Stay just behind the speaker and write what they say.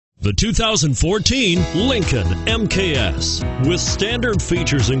The 2014 Lincoln MKS. With standard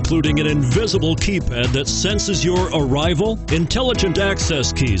features including an invisible keypad that senses your arrival, intelligent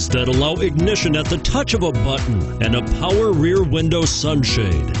access keys that allow ignition at the touch of a button, and a power rear window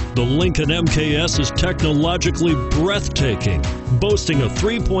sunshade, the Lincoln MKS is technologically breathtaking. Boasting a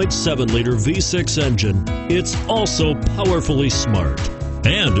 3.7-liter V6 engine, it's also powerfully smart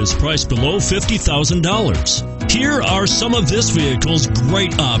and is priced below $50,000. Here are some of this vehicle's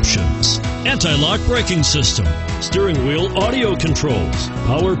great options: anti-lock braking system, steering wheel audio controls,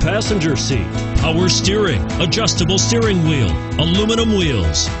 power passenger seat, power steering, adjustable steering wheel, aluminum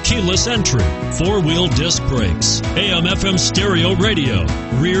wheels, keyless entry, four-wheel disc brakes, AM/FM stereo radio,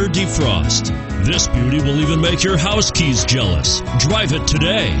 rear defrost. This beauty will even make your house keys jealous. Drive it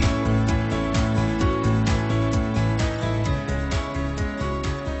today.